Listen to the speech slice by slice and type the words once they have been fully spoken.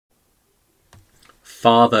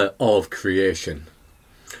Father of creation,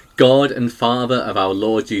 God and Father of our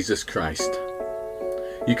Lord Jesus Christ.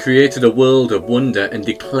 You created a world of wonder and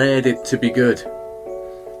declared it to be good.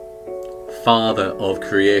 Father of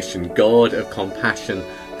creation, God of compassion,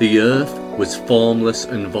 the earth was formless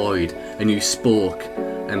and void, and you spoke,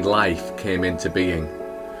 and life came into being.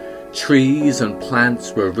 Trees and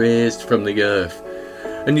plants were raised from the earth,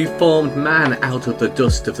 and you formed man out of the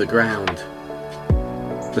dust of the ground.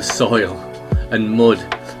 The soil and mud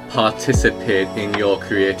participate in your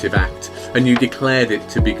creative act, and you declared it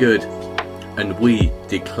to be good, and we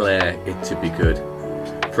declare it to be good,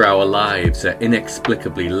 for our lives are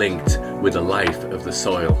inexplicably linked with the life of the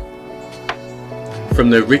soil. From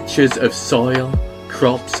the riches of soil,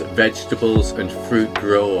 crops, vegetables and fruit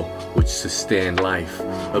grow, which sustain life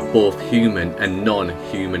of both human and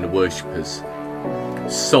non-human worshippers.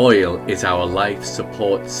 Soil is our life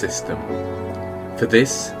support system. For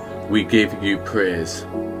this, we give you praise.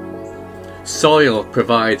 Soil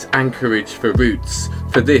provides anchorage for roots.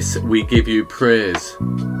 For this, we give you praise.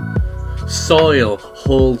 Soil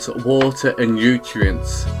holds water and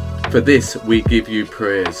nutrients. For this, we give you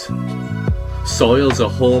praise. Soils are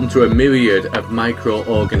home to a myriad of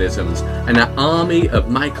microorganisms and an army of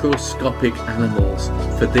microscopic animals.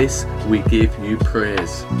 For this, we give you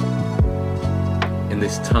praise. In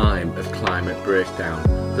this time of climate breakdown,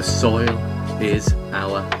 the soil is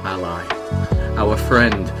our ally, our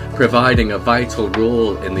friend, providing a vital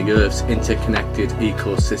role in the Earth's interconnected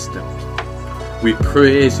ecosystem. We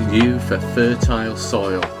praise you for fertile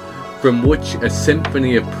soil, from which a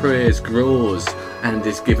symphony of praise grows and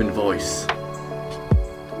is given voice.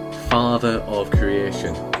 Father of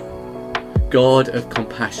creation, God of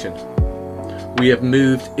compassion, we have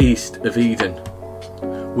moved east of Eden.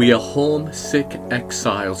 We are homesick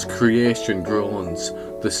exiles, creation groans,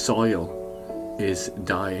 the soil is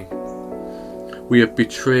dying. We have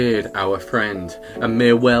betrayed our friend and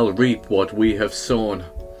may well reap what we have sown.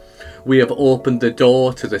 We have opened the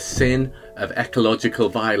door to the sin of ecological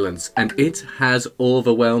violence, and it has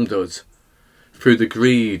overwhelmed us. Through the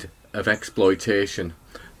greed of exploitation,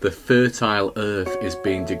 the fertile earth is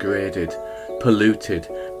being degraded, polluted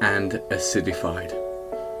and acidified.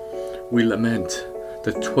 We lament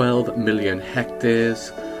that 12 million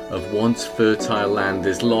hectares of once fertile land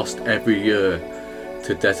is lost every year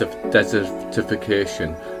to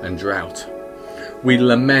desertification and drought. We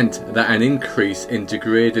lament that an increase in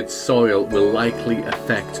degraded soil will likely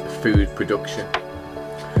affect food production.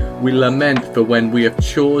 We lament for when we have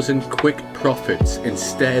chosen quick profits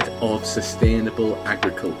instead of sustainable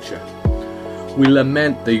agriculture. We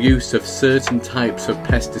lament the use of certain types of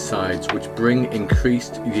pesticides which bring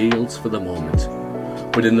increased yields for the moment,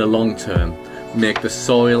 but in the long term make the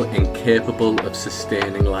soil incapable of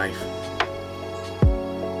sustaining life.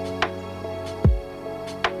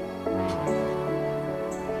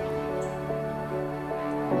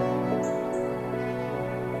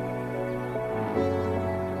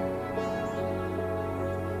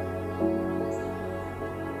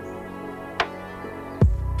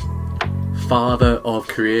 Father of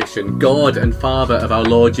creation, God and Father of our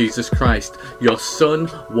Lord Jesus Christ, your Son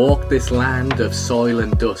walked this land of soil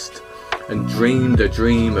and dust and dreamed a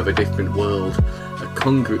dream of a different world,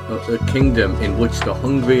 a kingdom in which the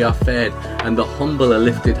hungry are fed and the humble are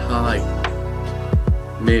lifted high.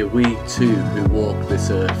 May we too who walk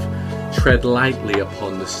this earth tread lightly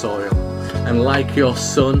upon the soil, and like your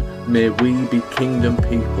Son, may we be kingdom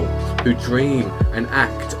people who dream and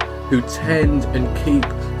act, who tend and keep,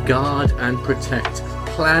 guard and protect,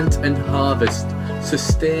 plant and harvest,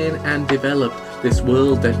 sustain and develop this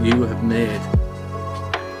world that you have made.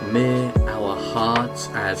 May our hearts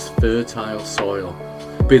as fertile soil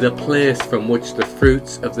be the place from which the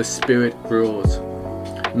fruits of the Spirit grows.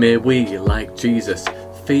 May we, like Jesus,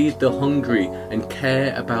 feed the hungry and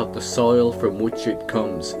care about the soil from which it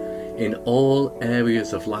comes. In all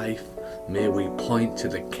areas of life, may we point to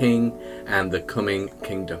the King and the coming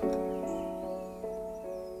kingdom.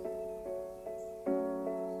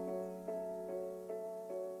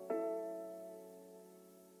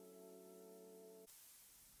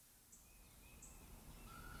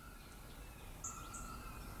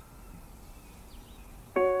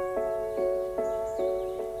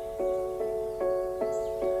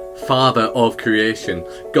 Father of creation,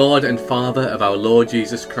 God and Father of our Lord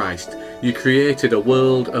Jesus Christ, you created a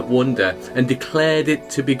world of wonder and declared it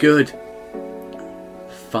to be good.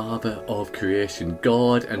 Father of creation,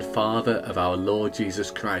 God and Father of our Lord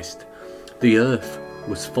Jesus Christ, the earth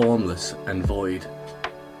was formless and void,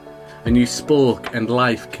 and you spoke and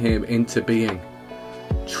life came into being.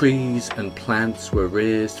 Trees and plants were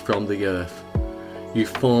raised from the earth. You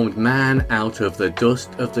formed man out of the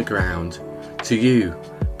dust of the ground. To you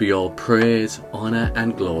be all praise, honour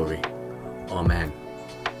and glory. Amen.